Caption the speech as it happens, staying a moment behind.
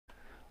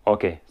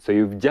Okay, so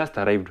you've just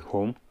arrived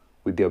home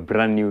with your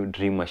brand new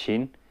dream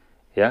machine,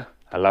 yeah,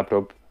 a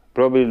laptop,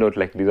 probably not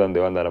like this one,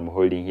 the one that I'm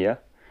holding here.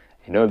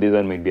 I know this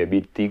one might be a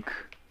bit thick,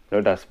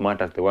 not as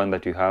smart as the one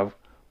that you have,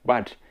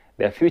 but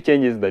there are a few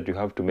changes that you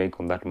have to make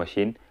on that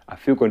machine, a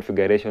few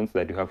configurations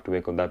that you have to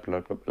make on that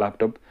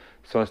laptop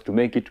so as to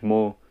make it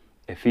more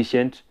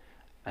efficient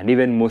and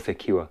even more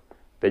secure.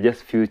 There are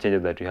just few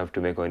changes that you have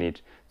to make on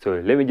it. So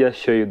let me just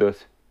show you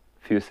those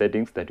few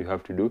settings that you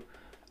have to do,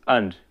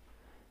 and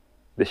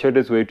the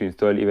shortest way to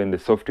install even the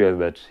software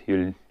that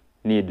you'll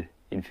need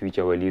in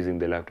future while using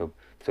the laptop.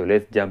 So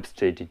let's jump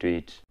straight into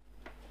it.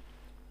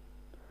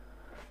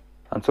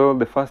 And so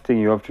the first thing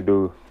you have to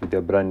do with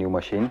your brand new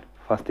machine,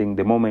 first thing,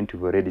 the moment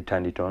you've already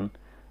turned it on,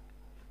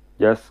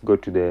 just go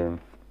to the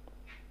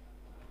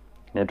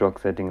network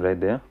setting right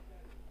there,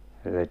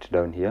 right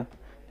down here,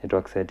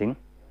 network setting,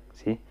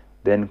 see,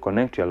 then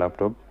connect your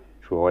laptop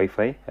to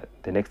Wi-Fi,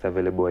 the next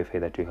available Wi-Fi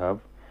that you have.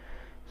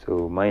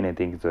 So mine, I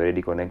think, is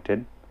already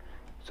connected.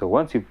 So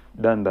once you've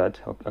done that,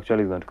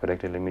 actually it's not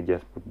connected, let me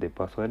just put the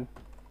password.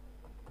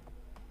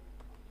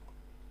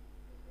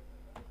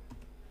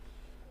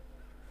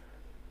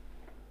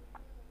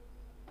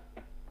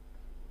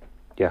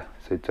 Yeah,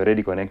 so it's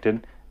already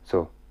connected.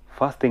 So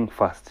first thing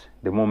first,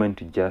 the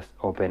moment you just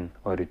open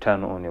or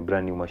return on your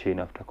brand new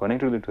machine after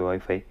connecting to the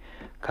Wi-Fi,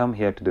 come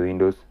here to the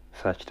Windows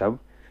search tab,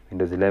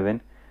 Windows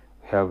 11,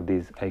 we have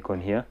this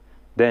icon here,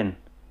 then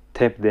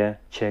tap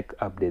there, check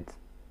updates,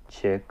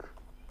 check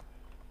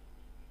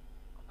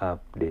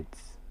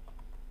updates,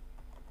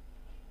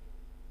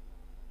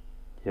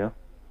 yeah,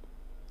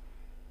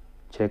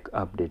 check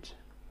update,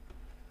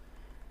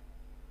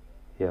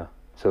 yeah,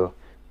 so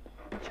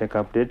check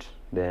update,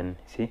 then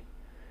see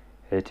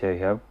right here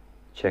you have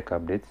check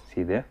updates,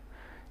 see there,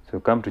 so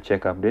come to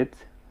check updates,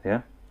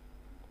 yeah,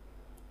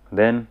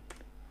 then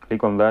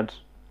click on that,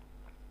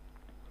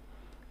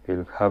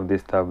 you'll have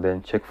this tab,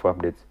 then check for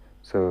updates.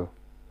 So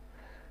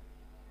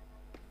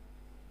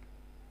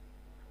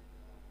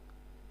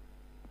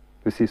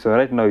you see, so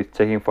right now it's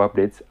checking for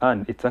updates,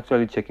 and it's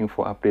actually checking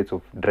for updates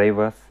of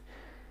drivers,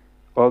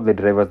 all the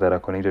drivers that are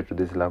connected to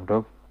this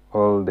laptop,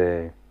 all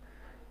the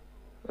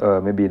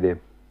maybe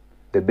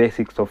the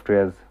basic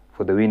softwares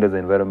for the Windows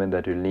environment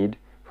that you'll need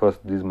for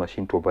this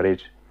machine to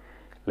operate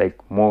like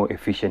more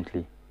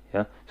efficiently.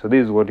 Yeah, so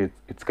this is what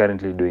it's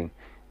currently doing.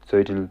 So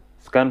it will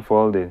scan for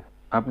all the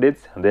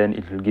updates, and then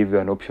it will give you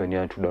an option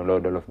here to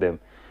download all of them.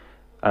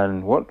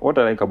 And what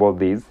I like about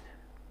this,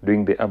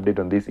 doing the update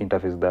on this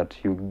interface, that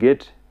you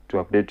get to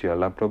update your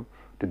laptop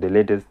to the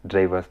latest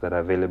drivers that are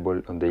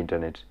available on the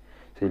internet.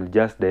 So you'll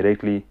just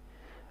directly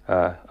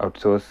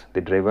outsource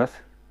the drivers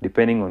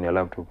depending on your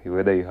laptop,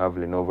 whether you have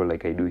Lenovo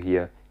like I do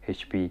here,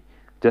 HP,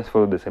 just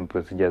follow the same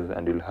procedures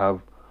and you'll have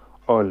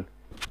all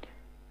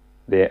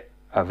the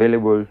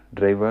available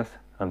drivers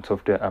and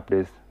software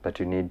updates that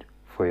you need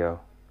for your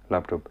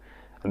laptop.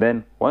 And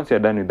then once you're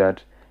done with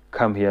that,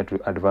 come here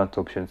to advanced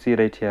options. See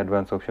right here,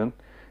 advanced option.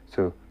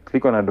 So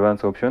click on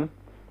advanced option,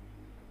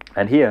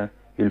 and here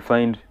you'll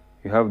find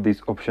you have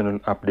these optional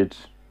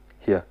updates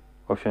here,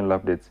 optional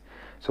updates.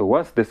 So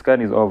once the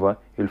scan is over,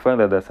 you'll find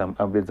that there's some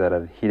updates that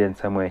are hidden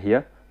somewhere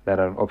here that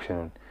are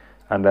optional.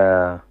 And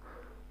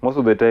most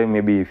of the time,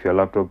 maybe if your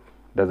laptop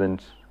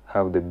doesn't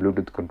have the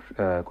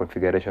Bluetooth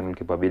configuration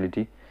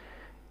capability,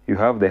 you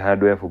have the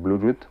hardware for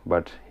Bluetooth,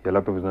 but your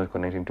laptop is not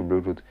connecting to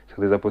Bluetooth. So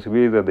there's a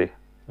possibility that the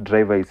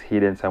driver is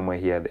hidden somewhere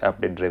here, the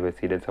update driver is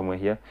hidden somewhere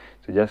here.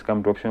 So just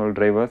come to optional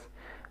drivers,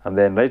 and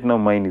then right now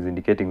mine is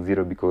indicating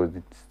 0 because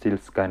it's still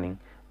scanning,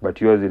 but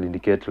yours will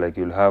indicate like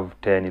you'll have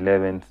 10,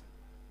 11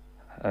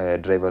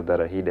 drivers that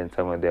are hidden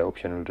somewhere, they're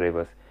optional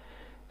drivers.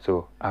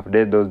 So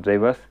update those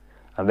drivers,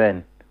 and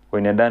then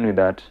when you're done with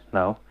that,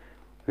 now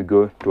we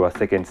go to our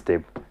second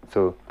step.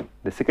 So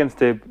the second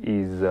step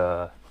is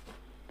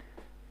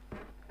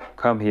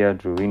come here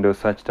to Windows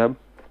search tab,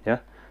 yeah,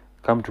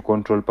 come to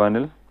control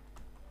panel,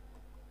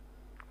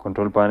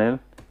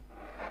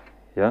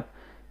 yeah,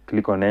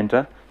 click on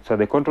enter. So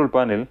the control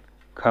panel,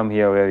 come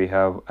here where we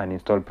have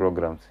uninstall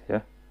programs,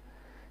 yeah,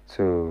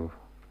 so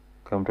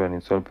come to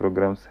uninstall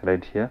programs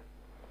right here.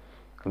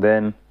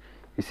 Then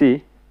you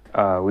see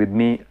with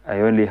me I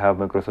only have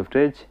Microsoft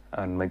Edge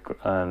and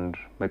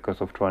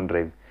Microsoft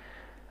OneDrive,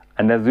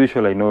 and as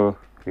usual I know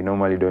we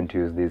normally don't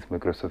use this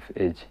Microsoft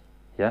Edge,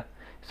 yeah.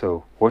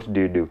 So what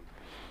do?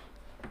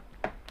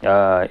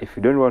 If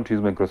you don't want to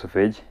use Microsoft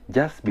Edge,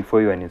 just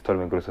before you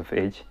uninstall Microsoft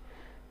Edge,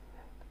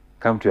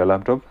 come to your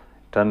laptop,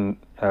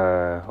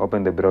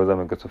 open the browser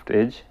Microsoft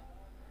Edge,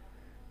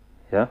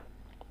 yeah.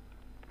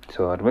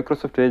 So at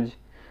Microsoft Edge,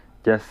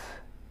 just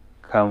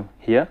come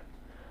here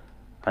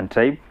and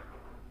type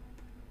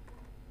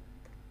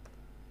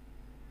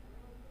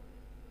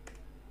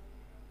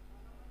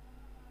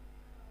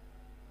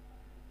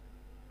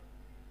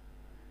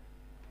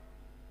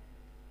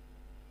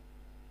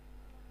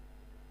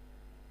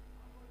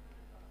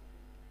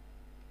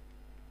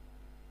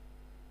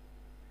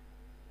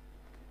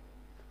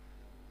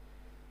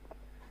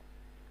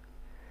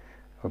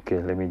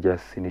okay, let me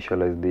just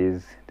initialize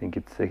this. I think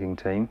it's taking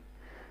time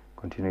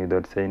continue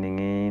without signing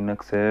in,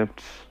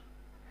 accept.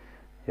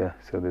 Yeah,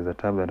 so there's a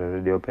tab that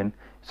already open.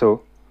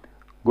 So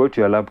go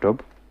to your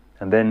laptop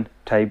and then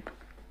type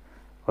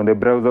on the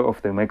browser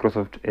of the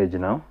Microsoft Edge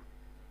now.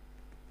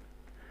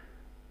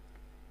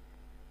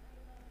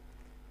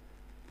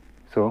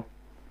 So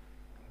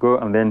go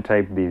and then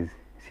type this.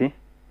 See,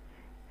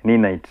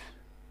 Ninite.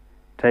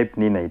 Type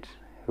Ninite.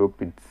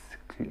 Hope it's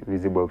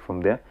visible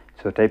from there.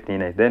 So type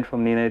Ninite. Then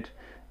from Ninite,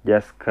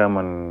 just come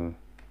and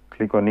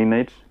click on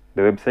Ninite,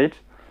 the website.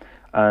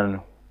 And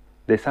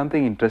there's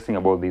something interesting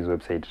about this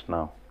website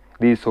now.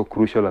 This is so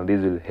crucial, and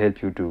this will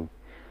help you to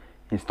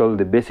install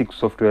the basic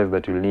softwares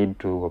that you'll need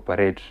to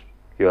operate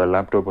your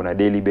laptop on a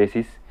daily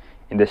basis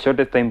in the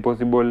shortest time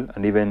possible,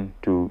 and even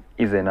to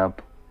ease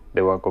up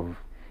the work of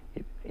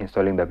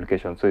installing the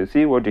application. So you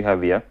see what we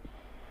have here.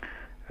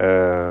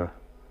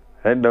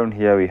 Right down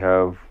here we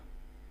have,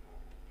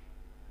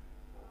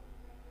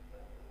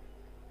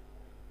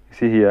 you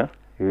see here,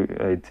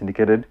 it's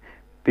indicated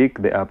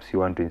pick the apps you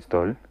want to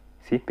install.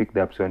 See, pick the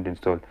apps you want to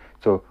install.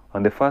 So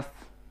on the first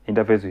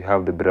interface we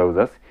have the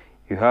browsers.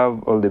 You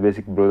have all the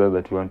basic browsers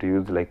that you want to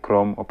use, like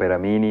Chrome, Opera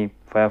Mini,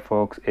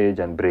 Firefox, Edge,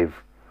 and Brave.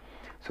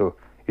 So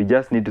you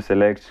just need to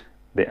select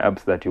the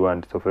apps that you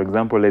want. So for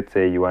example, let's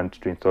say you want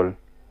to install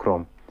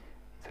Chrome.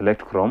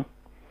 Select Chrome.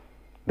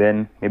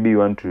 Then maybe you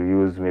want to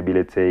use, maybe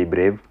let's say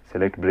Brave.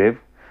 Select Brave.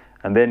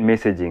 And then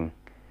messaging.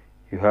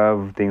 You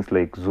have things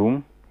like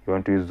Zoom. You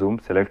want to use Zoom.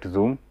 Select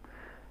Zoom.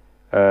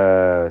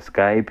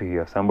 Skype. You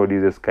have somebody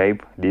uses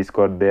Skype.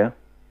 Discord there.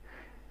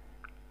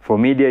 For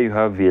media, you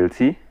have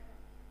VLC.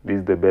 This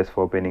is the best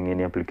for opening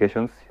any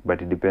applications,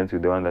 but it depends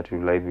with the one that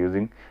you like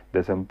using.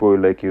 There's some people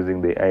who like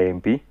using the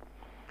IMP.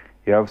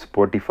 You have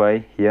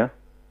Spotify here.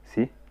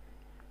 See,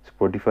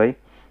 Spotify.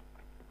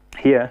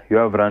 Here you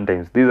have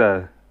runtimes. These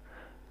are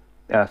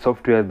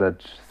software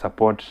that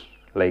support,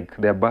 like,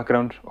 their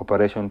background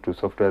operation to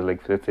software,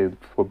 like, let's say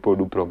people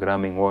do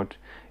programming. What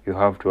you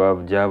have to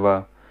have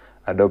Java,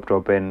 Adopt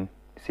Open.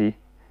 See,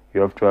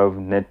 you have to have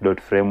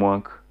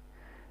net.framework,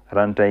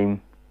 runtime.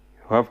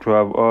 You have to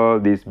have all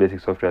these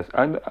basic softwares.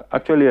 And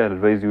actually I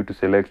advise you to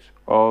select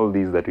all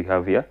these that we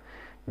have here.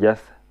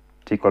 Just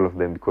tick all of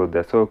them because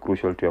they're so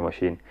crucial to your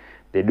machine.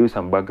 They do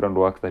some background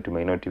work that you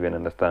might not even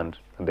understand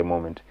at the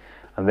moment.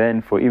 And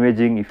then for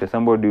imaging, if you're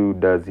somebody who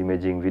does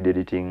imaging, video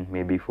editing,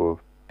 maybe for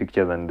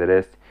pictures and the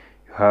rest,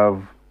 you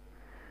have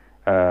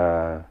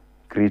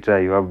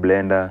Krita, you have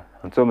Blender,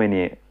 and so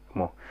many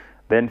more.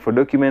 Then for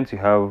documents, you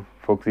have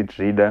Foxit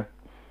Reader.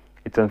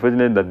 It's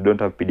unfortunate that you don't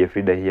have PDF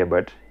Reader here,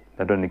 but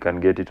that one you can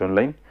get it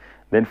online.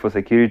 Then for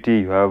security,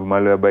 you have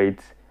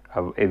Malwarebytes,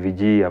 have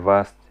AVG,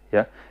 Avast.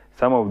 Yeah,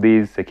 some of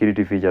these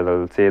security features,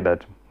 I'll say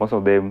that most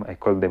of them I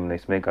call them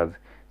noisemakers.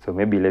 So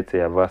maybe let's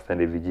say Avast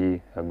and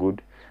AVG are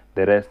good.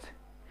 The rest,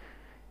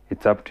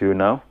 it's up to you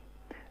now.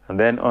 And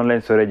then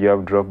online storage, you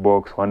have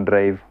Dropbox,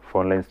 OneDrive.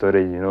 For online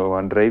storage, you know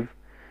OneDrive.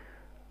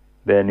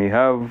 Then you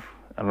have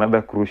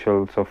another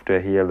crucial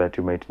software here that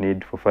you might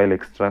need for file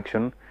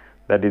extraction.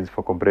 That is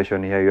for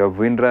compression. Here you have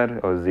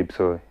WinRAR or Zip.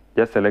 So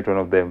just select one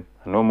of them.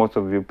 I know most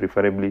of you,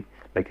 preferably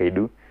like I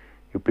do,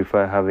 you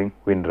prefer having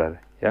WinRAR.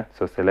 Yeah,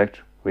 so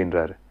select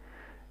WinRAR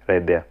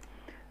right there.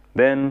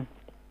 Then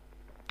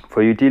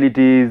for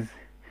utilities,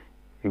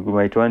 you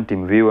might want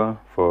TeamViewer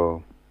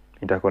for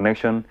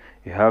interconnection.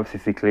 You have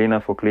CC Cleaner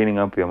for cleaning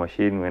up your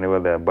machine whenever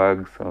there are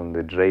bugs on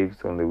the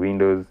drives, on the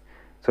Windows,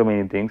 so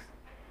many things.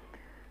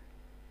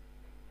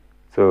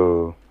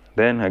 So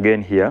then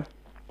again here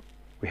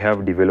we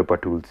have developer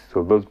tools.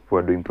 So those who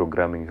are doing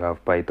programming, you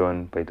have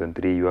Python, Python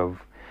 3, you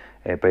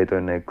have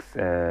Python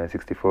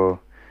X64.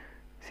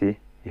 See,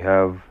 you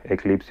have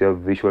Eclipse, you have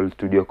Visual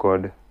Studio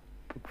Code,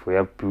 you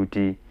have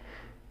Putty.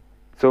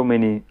 So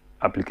many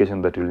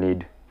applications that you'll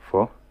need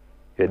for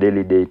your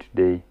daily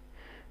day-to-day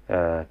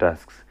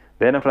tasks.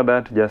 Then after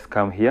that, just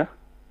come here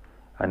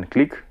and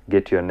click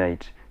Get Your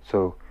Ninite.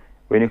 So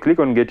when you click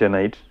on Get Your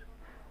Ninite,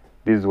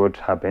 this is what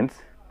happens.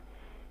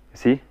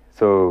 See,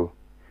 so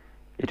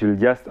it will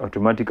just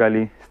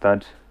automatically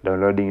start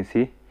downloading. You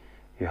see,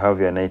 you have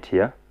your Ninite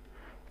here.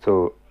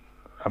 So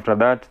after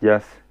that,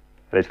 just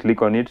right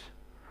click on it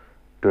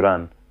to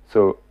run.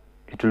 So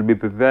it will be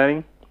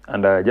preparing,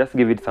 and just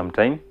give it some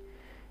time.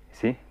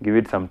 See, give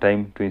it some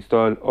time to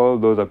install all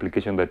those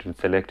applications that you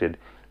selected.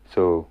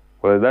 So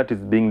while that is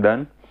being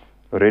done,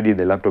 already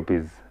the laptop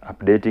is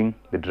updating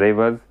the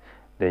drivers.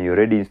 Then you're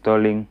already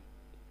installing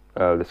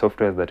the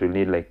softwares that you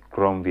need, like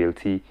Chrome,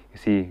 VLC. You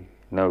see,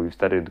 now we've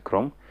started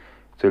Chrome.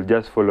 So you'll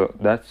just follow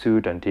that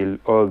suit until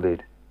all the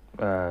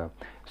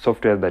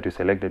software that you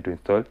selected to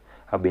install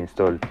have been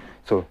installed.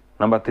 So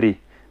number 3,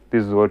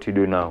 this is what you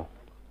do now.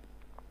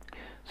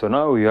 So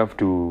now you have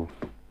to,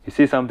 you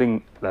see,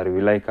 something that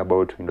we like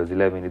about Windows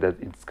 11 is that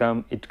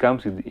it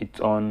comes with its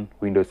own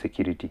Windows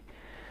security.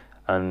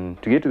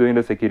 And to get to the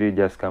Windows security,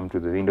 just come to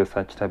the Windows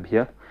search tab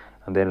here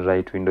and then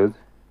write Windows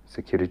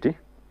security.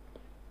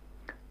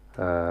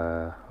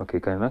 Okay, you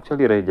can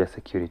actually write just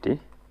security.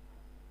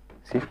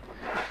 See,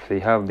 so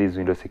you have this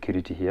Windows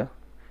security here.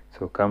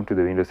 So come to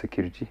the Windows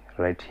security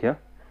right here,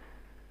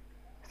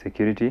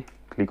 security,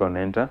 click on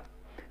enter.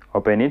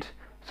 open it.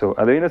 So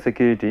at the Windows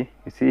security,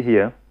 you see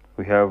here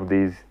we have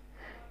these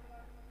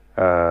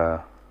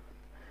yellow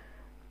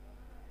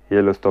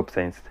stop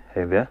signs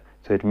there.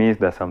 So it means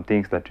there's some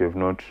things that you have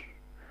not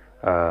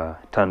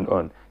turned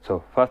on.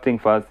 So first thing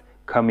first,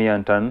 come here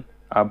and turn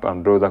up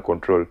and browser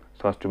control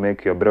so as to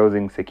make your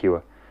browsing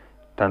secure.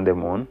 Turn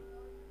them on.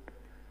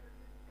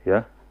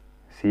 Yeah,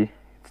 see,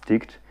 it's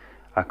ticked.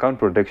 Account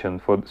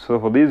protection. So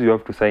for this you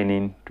have to sign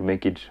in to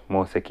make it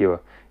more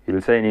secure.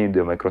 You'll sign in with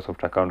your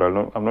Microsoft account.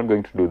 I'm not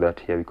going to do that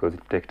here because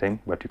it takes time,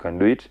 but you can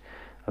do it.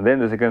 And then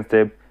the second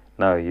step,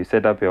 now you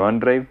set up your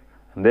OneDrive,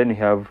 and then you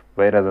have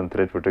virus and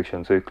threat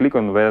protection. So you click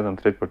on virus and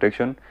threat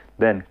protection,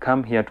 then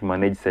come here to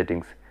manage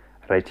settings.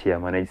 Right here,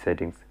 manage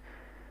settings.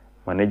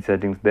 Manage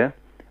settings there.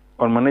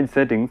 On manage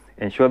settings,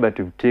 ensure that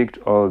you've ticked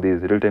all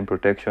these: real-time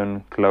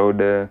protection,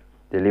 cloud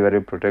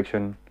delivery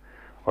protection,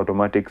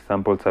 automatic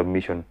sample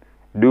submission.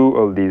 Do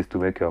all these to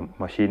make your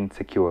machine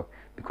secure,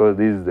 because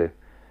this is the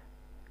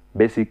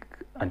basic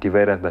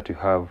antivirus that you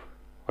have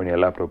on your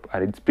laptop,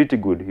 and it's pretty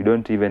good. You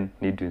don't even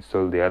need to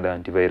install the other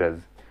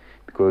antivirus,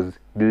 because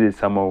this is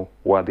somehow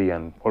worthy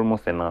and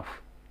almost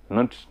enough.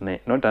 Not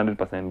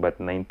 100%, but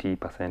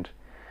 90%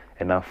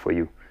 enough for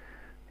you.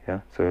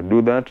 Yeah, so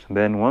do that.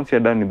 Then once you're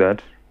done with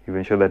that, you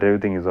ensure that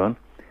everything is on.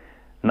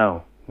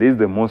 Now this is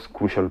the most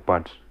crucial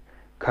part.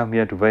 Come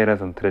here to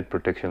virus and threat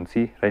protection.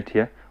 See right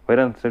here,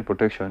 virus and threat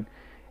protection.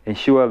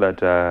 Ensure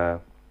that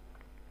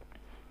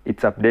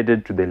it's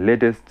updated to the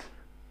latest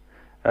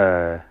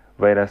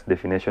virus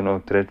definition or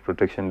threat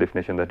protection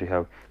definition that you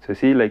have. So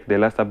see, like the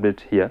last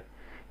update here,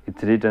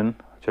 it's written,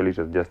 actually it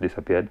has just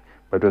disappeared,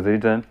 but it was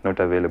written not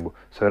available.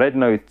 So right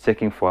now it's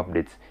checking for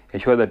updates.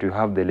 Ensure that you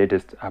have the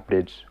latest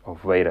update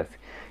of virus.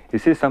 You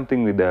see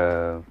something with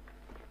the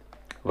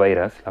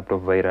virus,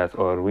 laptop virus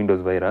or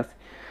Windows virus,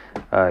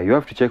 you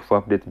have to check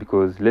for updates,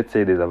 because let's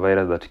say there's a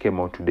virus that came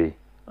out today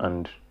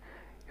and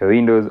your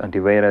Windows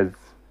antivirus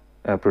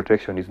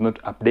protection is not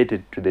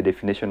updated to the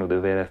definition of the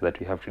virus that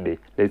we have today.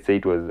 Let's say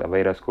it was a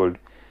virus called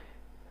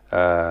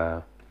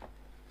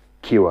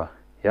Cure.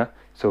 Yeah,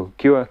 so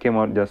Cure came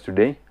out just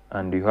today,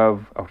 and you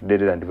have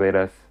outdated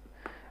antivirus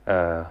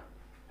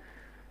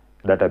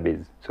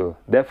database. So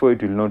therefore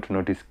it will not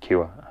notice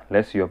Cure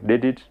unless you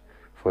update it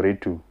for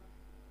it to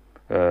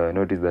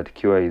notice that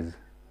Cure is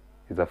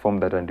a form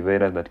that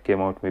antivirus that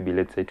came out maybe,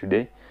 let's say,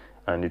 today,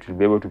 and it will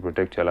be able to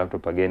protect your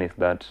laptop against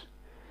that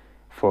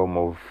form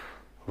of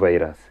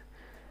virus.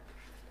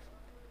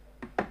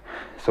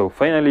 So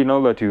finally, now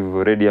that you've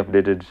already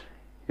updated,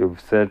 you've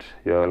set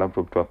your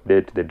laptop to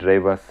update the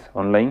drivers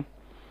online,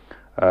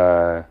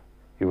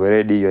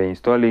 you're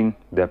installing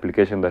the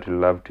application that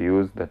you'll have to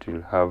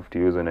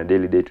use on a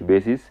daily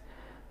basis.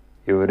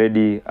 You've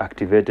already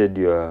activated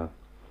your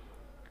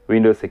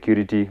Windows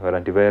security or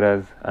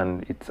antivirus,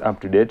 and it's up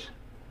to date.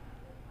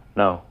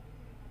 Now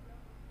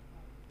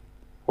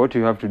what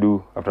you have to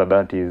do after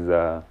that is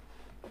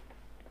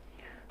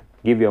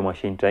give your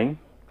machine time.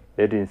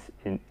 Let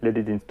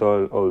it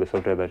install all the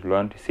software that you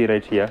want. See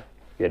right here,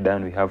 we are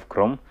done. We have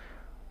Chrome,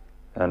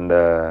 and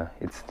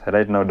it's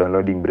right now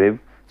downloading Brave.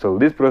 So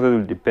this process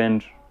will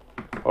depend,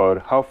 or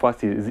how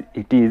fast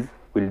it is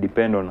will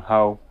depend on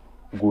how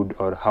good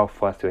or how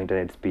fast your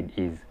internet speed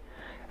is.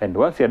 And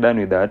once you're done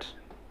with that,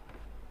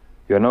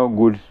 you're now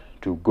good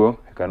to go.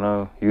 You can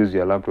now use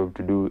your laptop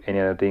to do any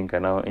other thing. You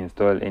can now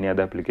install any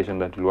other application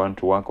that you want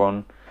to work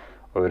on,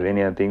 or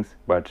any other things.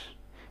 But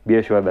be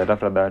assured that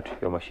after that,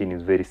 your machine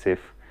is very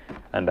safe.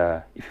 And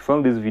if you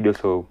found this video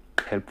so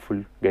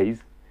helpful, guys,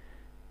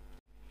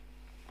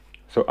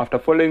 so after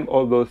following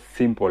all those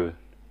simple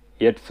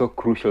yet so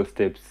crucial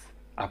steps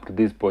up to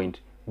this point,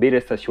 be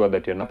rest assured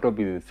that your laptop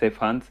is in safe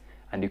hands,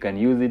 and you can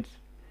use it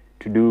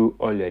to do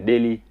all your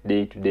daily,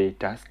 day-to-day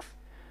tasks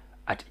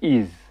at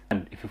ease.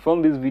 And if you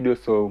found this video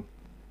so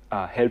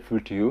helpful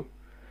to you,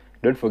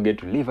 don't forget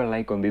to leave a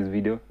like on this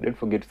video. Don't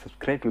forget to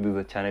subscribe to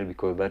this channel,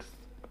 because that's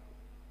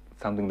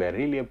something that I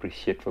really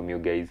appreciate from you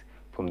guys.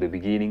 From the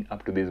beginning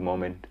up to this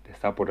moment, the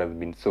support has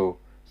been so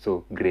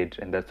great,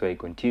 and that's why I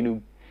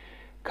continue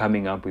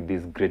coming up with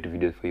these great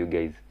videos for you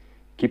guys.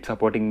 Keep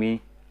supporting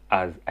me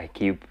as I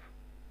keep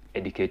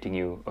educating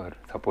you or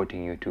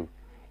supporting you too.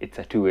 It's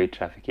a two-way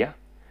traffic. Yeah,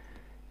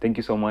 thank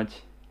you so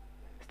much.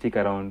 Stick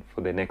around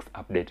for the next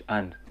update,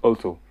 and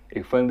also if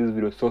you find this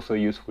video so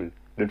useful,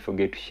 don't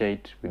forget to share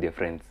it with your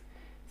friends.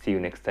 See you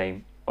next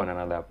time on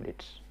another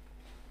update.